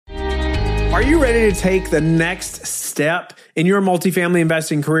Are you ready to take the next step in your multifamily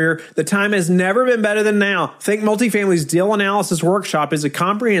investing career? The time has never been better than now. Think Multifamily's Deal Analysis Workshop is a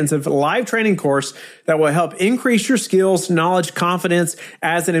comprehensive live training course that will help increase your skills, knowledge, confidence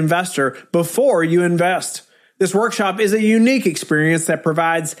as an investor before you invest. This workshop is a unique experience that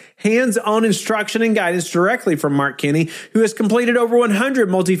provides hands-on instruction and guidance directly from Mark Kenney, who has completed over 100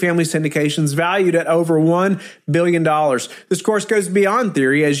 multifamily syndications valued at over $1 billion. This course goes beyond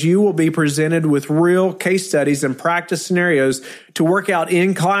theory, as you will be presented with real case studies and practice scenarios to work out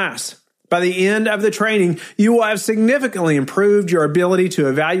in class. By the end of the training, you will have significantly improved your ability to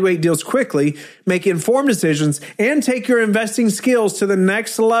evaluate deals quickly, make informed decisions, and take your investing skills to the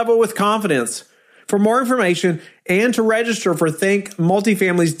next level with confidence. For more information and to register for Think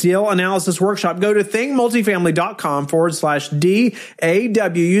Multifamily's Deal Analysis Workshop, go to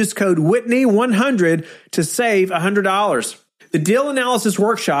thinkmultifamily.com/DAW. Use code Whitney100 to save $100. The Deal Analysis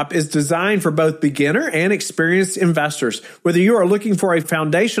Workshop is designed for both beginner and experienced investors. Whether you are looking for a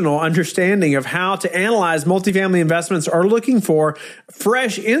foundational understanding of how to analyze multifamily investments or looking for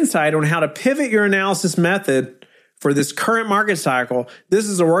fresh insight on how to pivot your analysis method for this current market cycle, this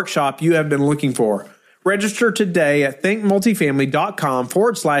is a workshop you have been looking for. Register today at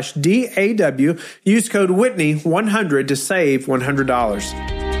thinkmultifamily.com/DAW. Use code Whitney100 to save $100.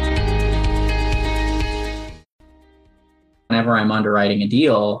 Whenever I'm underwriting a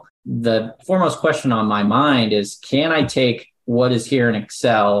deal, the foremost question on my mind is, can I take what is here in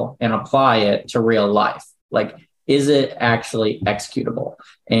Excel and apply it to real life? Like, is it actually executable?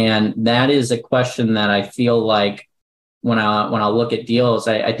 And that is a question that I feel like when I look at deals,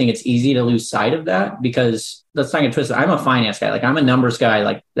 I think it's easy to lose sight of that, because let's not get twisted. I'm a finance guy. Like, I'm a numbers guy.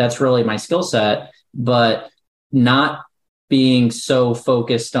 Like, that's really my skill set, but not being so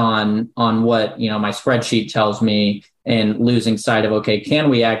focused on what, my spreadsheet tells me, and losing sight of, okay, can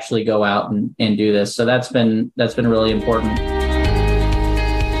we actually go out and do this? So that's been really important.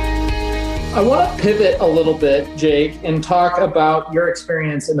 I want to pivot a little bit, Jake, and talk about your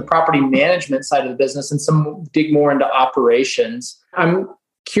experience in the property management side of the business and dig more into operations. I'm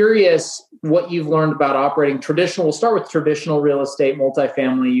curious what you've learned about operating traditional. We'll start with traditional real estate,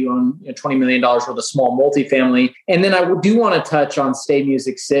 multifamily. You own $20 million worth of small multifamily. And then I do want to touch on Stay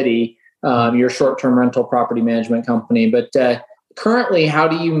Music City, your short-term rental property management company. But currently, how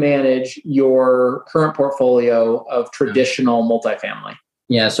do you manage your current portfolio of traditional multifamily?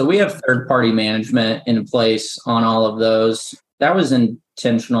 Yeah, so we have third-party management in place on all of those. That was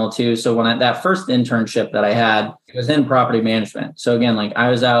intentional too. So when that first internship that I had, it was in property management. So again, like, I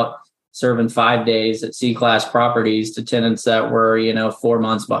was out serving 5 days at C-class properties to tenants that were, 4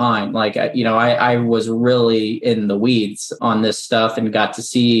 months behind. Like, I was really in the weeds on this stuff and got to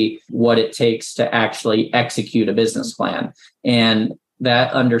see what it takes to actually execute a business plan. And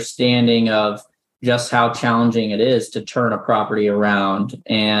that understanding of just how challenging it is to turn a property around,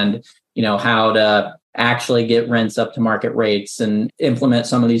 and, how to actually get rents up to market rates and implement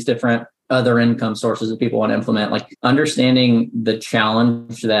some of these different other income sources that people want to implement. Like, understanding the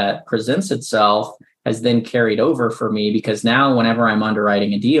challenge that presents itself has then carried over for me, because now whenever I'm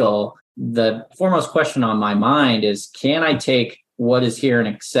underwriting a deal, the foremost question on my mind is, can I take what is here in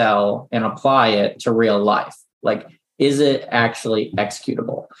Excel and apply it to real life? Like, is it actually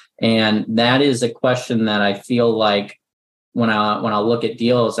executable? And that is a question that I feel like when I look at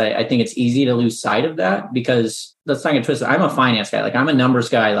deals, I think it's easy to lose sight of that, because let's not get twisted. I'm a finance guy. Like, I'm a numbers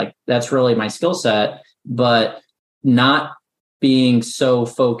guy. Like, that's really my skill set, but not being so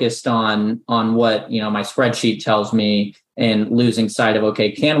focused on what, my spreadsheet tells me, and losing sight of,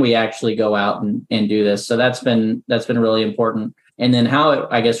 okay, can we actually go out and do this? So that's been really important. And then how it,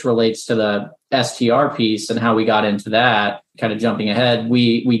 I guess, relates to the STR piece and how we got into that, kind of jumping ahead,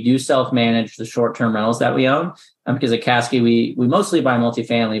 we do self-manage the short-term rentals that we own. Because at Caskey, we mostly buy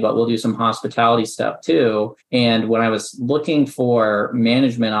multifamily, but we'll do some hospitality stuff too. And when I was looking for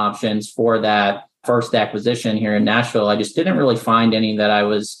management options for that first acquisition here in Nashville, I just didn't really find any that I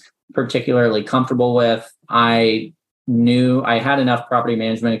was particularly comfortable with. I knew I had enough property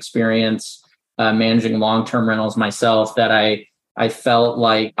management experience managing long-term rentals myself that I felt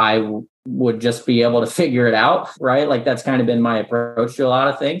like I would just be able to figure it out, right? Like, that's kind of been my approach to a lot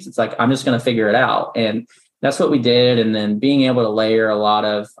of things. It's like, I'm just going to figure it out. And that's what we did. And then being able to layer a lot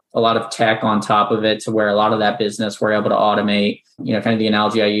of tech on top of it, to where a lot of that business we're able to automate. Kind of the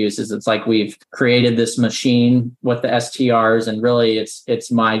analogy I use is, it's like we've created this machine with the STRs, and really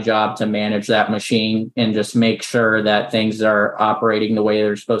it's my job to manage that machine and just make sure that things are operating the way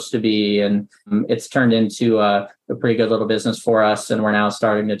they're supposed to be. And it's turned into a pretty good little business for us. And we're now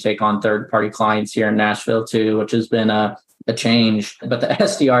starting to take on third-party clients here in Nashville too, which has been a a change. But the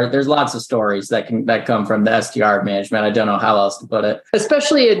SDR, there's lots of stories that come from the SDR management. I don't know how else to put it.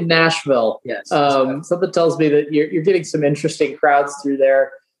 Especially in Nashville. Yes. Something tells me that you're getting some interesting crowds through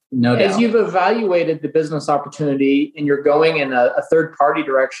there. No doubt. As you've evaluated the business opportunity and you're going in a third-party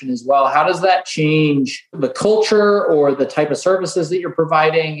direction as well, how does that change the culture or the type of services that you're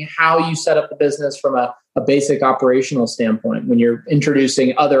providing, how you set up the business from a basic operational standpoint when you're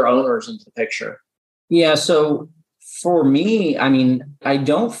introducing other owners into the picture? Yeah, so for me, I mean, I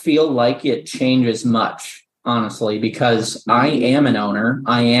don't feel like it changes much, honestly, because I am an owner,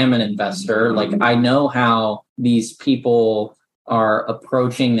 I am an investor. Like, I know how these people are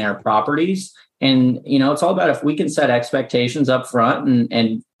approaching their properties. And, it's all about if we can set expectations up front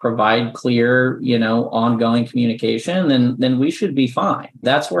and provide clear, ongoing communication, then we should be fine.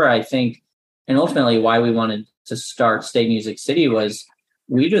 That's where I think, and ultimately why we wanted to start Stay Music City was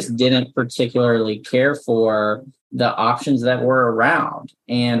we just didn't particularly care for the options that were around.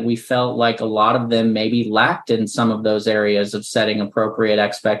 And we felt like a lot of them maybe lacked in some of those areas of setting appropriate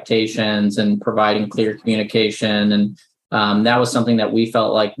expectations and providing clear communication. And that was something that we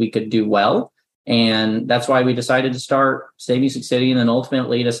felt like we could do well. And that's why we decided to start Stay Music City and then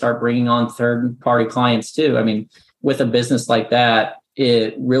ultimately to start bringing on third-party clients too. I mean, with a business like that,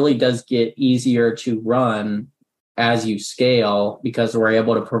 it really does get easier to run as you scale because we're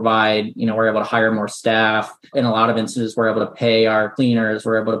able to provide, we're able to hire more staff. In a lot of instances, we're able to pay our cleaners,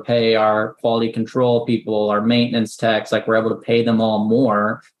 we're able to pay our quality control people, our maintenance techs, like we're able to pay them all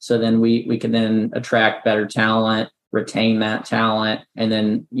more. So then we can then attract better talent, retain that talent, and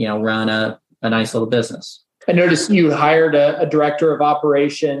then, run a nice little business. I noticed you hired a director of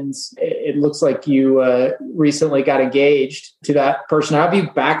operations. It looks like you recently got engaged to that person. Have you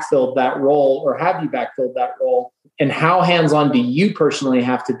backfilled that role And how hands-on do you personally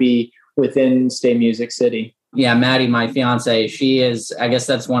have to be within Stay Music City? Yeah, Maddie, my fiance, she is, I guess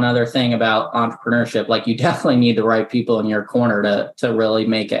that's one other thing about entrepreneurship. Like you definitely need the right people in your corner to really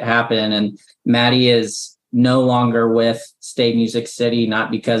make it happen. And Maddie is no longer with Stay Music City, not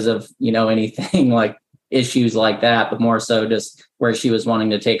because of, anything like issues like that, but more so just where she was wanting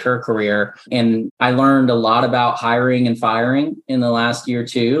to take her career. And I learned a lot about hiring and firing in the last year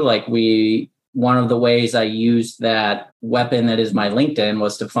too. Like one of the ways I used that weapon that is my LinkedIn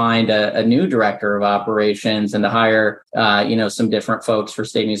was to find a new director of operations and to hire, some different folks for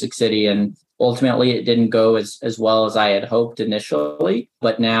Stay Music City. And ultimately it didn't go as well as I had hoped initially,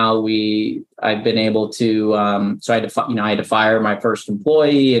 but now I've been able to, so I had to fire my first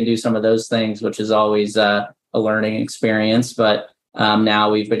employee and do some of those things, which is always a learning experience. But now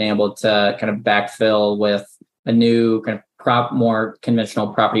we've been able to kind of backfill with a new kind of more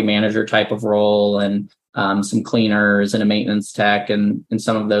conventional property manager type of role and some cleaners and a maintenance tech and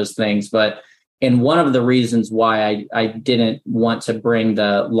some of those things. And one of the reasons why I didn't want to bring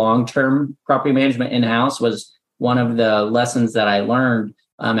the long-term property management in-house was one of the lessons that I learned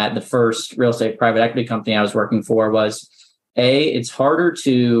at the first real estate private equity company I was working for was, it's harder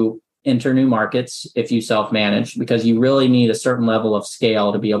to enter new markets if you self-manage because you really need a certain level of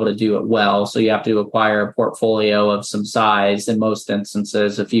scale to be able to do it well. So you have to acquire a portfolio of some size in most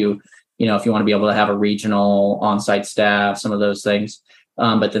instances if you want to be able to have a regional on-site staff, some of those things.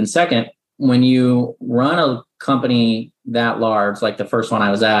 But then second, when you run a company that large, like the first one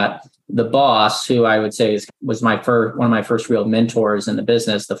I was at, the boss, who I would say was one of my first real mentors in the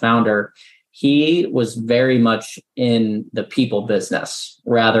business, the founder, he was very much in the people business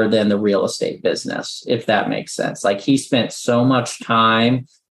rather than the real estate business, if that makes sense. Like he spent so much time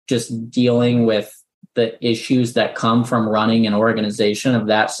just dealing with the issues that come from running an organization of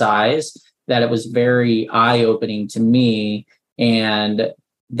that size that it was very eye-opening to me. And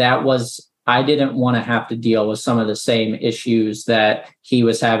I didn't want to have to deal with some of the same issues that he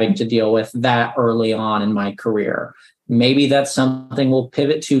was having to deal with that early on in my career. Maybe that's something we'll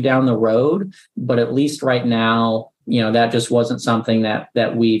pivot to down the road, but at least right now, that just wasn't something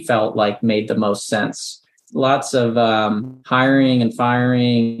that we felt like made the most sense. Lots of hiring and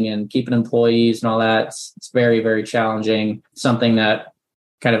firing and keeping employees and all that. It's very, very challenging. Something that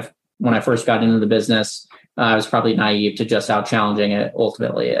kind of, when I first got into the business, I was probably naive to just how challenging it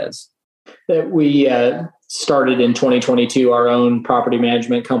ultimately is. That we started in 2022 our own property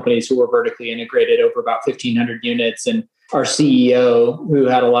management companies who were vertically integrated over about 1,500 units. And our CEO, who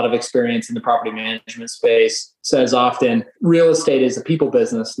had a lot of experience in the property management space, says often real estate is a people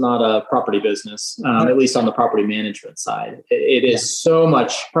business, not a property business, at least on the property management side. It is so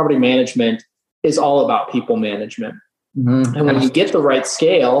much. Property management is all about people management. Mm-hmm. And when you get the right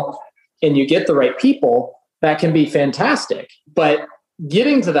scale and you get the right people, that can be fantastic. But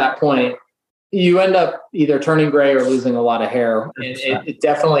getting to that point You end up either turning gray or losing a lot of hair. It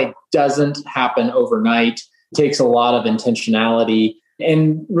definitely doesn't happen overnight. It takes a lot of intentionality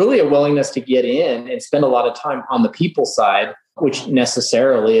and really a willingness to get in and spend a lot of time on the people side, which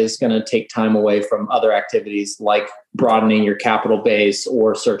necessarily is going to take time away from other activities like broadening your capital base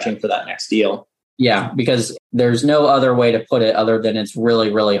or searching for that next deal. Yeah, because there's no other way to put it other than it's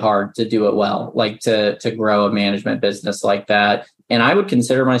really, really hard to do it well, like to grow a management business like that. And I would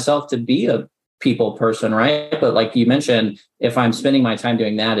consider myself to be a people person, right? But like you mentioned, if I'm spending my time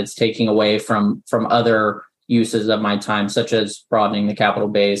doing that, it's taking away from other uses of my time, such as broadening the capital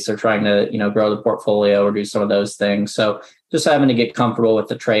base or trying to, grow the portfolio or do some of those things. So just having to get comfortable with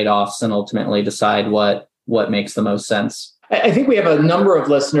the trade-offs and ultimately decide what makes the most sense. I think we have a number of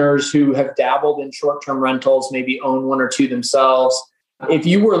listeners who have dabbled in short-term rentals, maybe own one or two themselves. If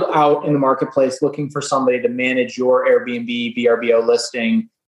you were out in the marketplace looking for somebody to manage your Airbnb, VRBO listing,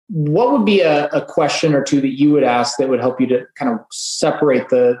 what would be a question or two that you would ask that would help you to kind of separate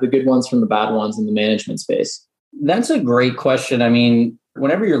the good ones from the bad ones in the management space? That's a great question. I mean,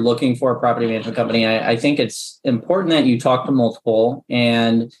 whenever you're looking for a property management company, I think it's important that you talk to multiple.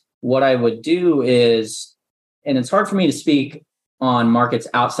 And what I would do is, and it's hard for me to speak on markets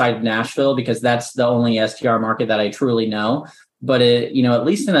outside of Nashville because that's the only STR market that I truly know. But at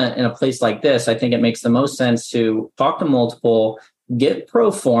least in a place like this, I think it makes the most sense to talk to multiple, get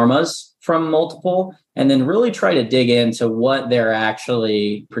pro formas from multiple, and then really try to dig into what they're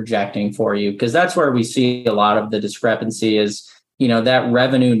actually projecting for you. Because that's where we see a lot of the discrepancy is, that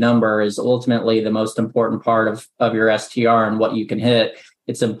revenue number is ultimately the most important part of your STR and what you can hit.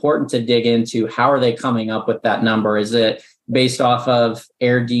 It's important to dig into how are they coming up with that number? Is it based off of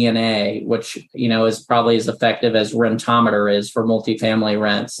AirDNA, which, is probably as effective as Rentometer is for multifamily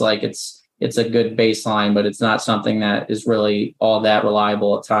rents? Like it's a good baseline, but it's not something that is really all that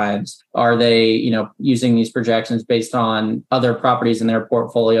reliable at times. Are they, using these projections based on other properties in their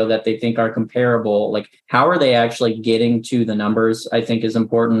portfolio that they think are comparable? Like, how are they actually getting to the numbers, I think is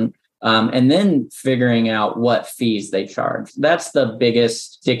important. And then figuring out what fees they charge. That's the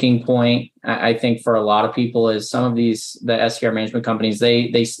biggest sticking point, I think, for a lot of people is some of the STR management companies,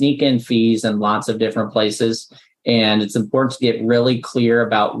 they sneak in fees in lots of different places. And it's important to get really clear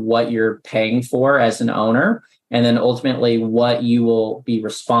about what you're paying for as an owner, and then ultimately what you will be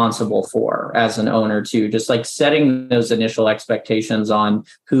responsible for as an owner too. Just like setting those initial expectations on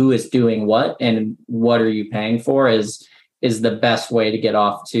who is doing what and what are you paying for is the best way to get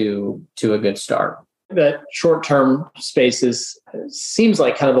off to a good start. That short-term spaces seems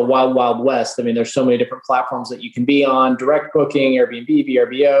like kind of the wild, wild west. I mean, there's so many different platforms that you can be on: direct booking, Airbnb,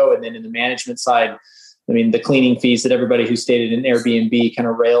 VRBO, and then in the management side, I mean, the cleaning fees that everybody who stayed in Airbnb kind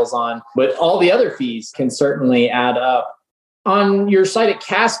of rails on, but all the other fees can certainly add up. On your site at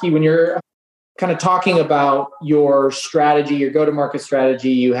Caskey, when you're kind of talking about your strategy, your go-to-market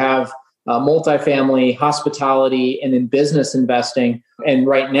strategy, you have multifamily, hospitality, and then business investing. And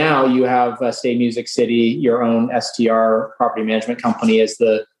right now you have Stay Music City, your own STR property management company, as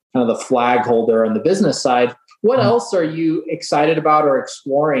the kind of the flag holder on the business side. What else are you excited about or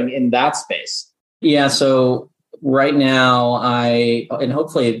exploring in that space? Yeah, so right now and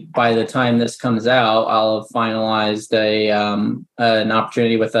hopefully by the time this comes out, I'll have finalized an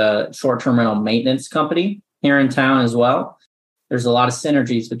opportunity with a short-term rental maintenance company here in town as well. There's a lot of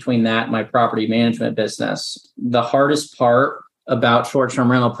synergies between that and my property management business. The hardest part about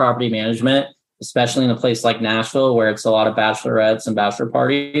short-term rental property management, especially in a place like Nashville, where it's a lot of bachelorettes and bachelor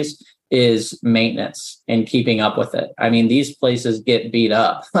parties, is maintenance and keeping up with it. I mean, these places get beat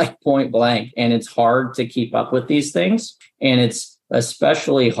up like point blank, and it's hard to keep up with these things. And it's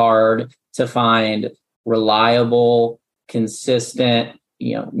especially hard to find reliable, consistent,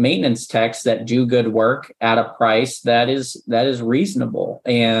 maintenance techs that do good work at a price that is reasonable.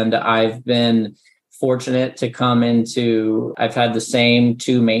 And I've been fortunate to I've had the same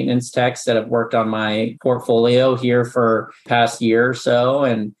two maintenance techs that have worked on my portfolio here for past year or so.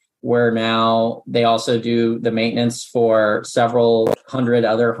 And where now they also do the maintenance for several hundred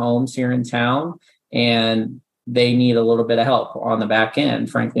other homes here in town. And they need a little bit of help on the back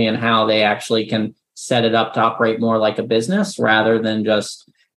end, frankly, in how they actually can set it up to operate more like a business rather than just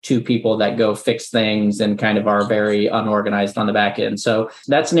two people that go fix things and kind of are very unorganized on the back end. So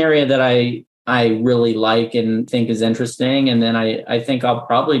that's an area that I really like and think is interesting. And then I think I'll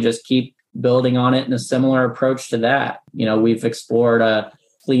probably just keep building on it in a similar approach to that. We've explored a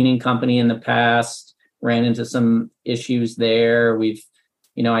cleaning company in the past, ran into some issues there.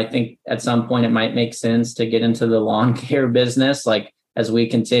 I think at some point it might make sense to get into the lawn care business, like as we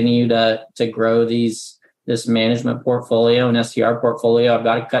continue to grow these this management portfolio and STR portfolio. I've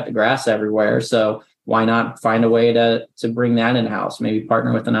got to cut the grass everywhere. So why not find a way to bring that in-house, maybe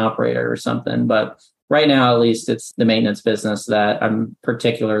partner with an operator or something. But right now, at least, it's the maintenance business that I'm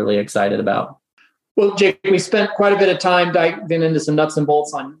particularly excited about. Well, Jake, we spent quite a bit of time diving into some nuts and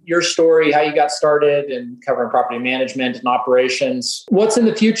bolts on your story, how you got started and covering property management and operations. What's in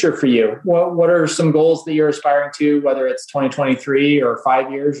the future for you? What are some goals that you're aspiring to, whether it's 2023 or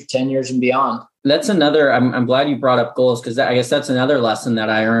 5 years or 10 years and beyond? That's another, I'm glad you brought up goals, because I guess that's another lesson that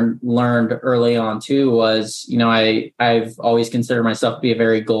I learned early on too, was, I've always considered myself to be a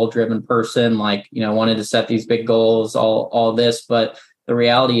very goal-driven person, wanted to set these big goals, all this, but the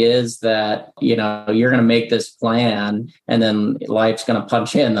reality is that, you're going to make this plan and then life's going to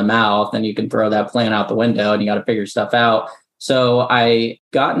punch you in the mouth and you can throw that plan out the window and you got to figure stuff out. So I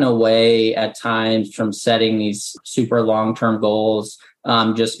gotten away at times from setting these super long-term goals,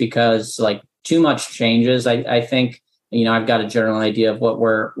 just because too much changes. I think, I've got a general idea of what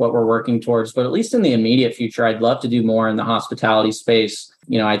we're working towards, but at least in the immediate future, I'd love to do more in the hospitality space.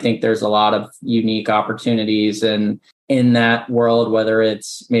 I think there's a lot of unique opportunities and in that world, whether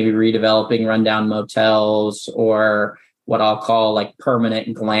it's maybe redeveloping rundown motels or what I'll call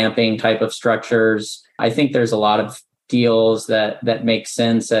permanent glamping type of structures. I think there's a lot of deals that make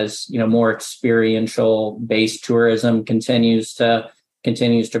sense as, more experiential based tourism continues to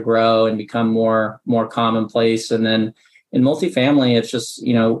grow and become more commonplace. And then in multifamily, it's just,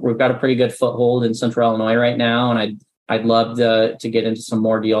 we've got a pretty good foothold in Central Illinois right now. And I'd love to get into some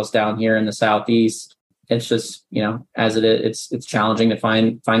more deals down here in the Southeast. It's just, as it is, it's challenging to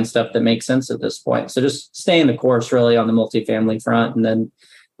find stuff that makes sense at this point. So just staying the course really on the multifamily front, and then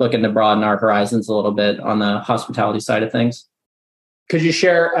looking to broaden our horizons a little bit on the hospitality side of things. Could you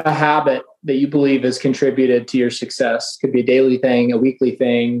share a habit that you believe has contributed to your success? Could be a daily thing, a weekly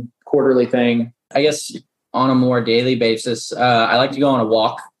thing, quarterly thing. I guess on a more daily basis, I like to go on a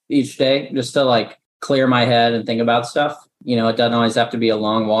walk each day just to clear my head and think about stuff. It doesn't always have to be a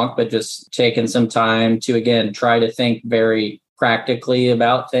long walk, but just taking some time to, again, try to think very practically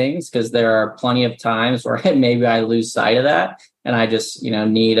about things, because there are plenty of times where maybe I lose sight of that. And I just,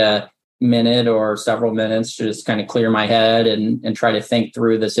 need a minute or several minutes to just kind of clear my head and try to think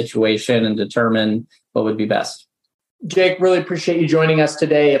through the situation and determine what would be best. Jake, really appreciate you joining us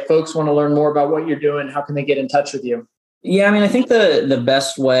today. If folks want to learn more about what you're doing, how can they get in touch with you? Yeah, I think the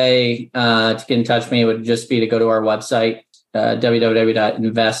best way to get in touch with me would just be to go to our website,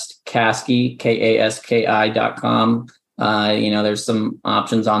 www.investkaski.com. There's some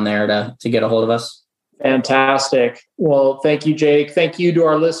options on there to get a hold of us. Fantastic. Well, thank you, Jake. Thank you to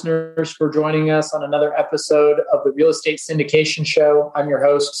our listeners for joining us on another episode of the Real Estate Syndication Show. I'm your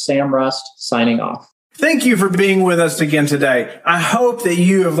host, Sam Rust, signing off. Thank you for being with us again today. I hope that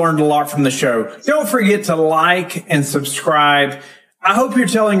you have learned a lot from the show. Don't forget to like and subscribe. I hope you're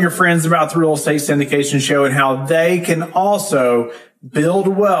telling your friends about the Real Estate Syndication Show and how they can also build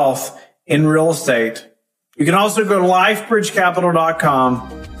wealth in real estate. You can also go to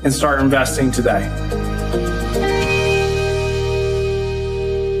lifebridgecapital.com and start investing today.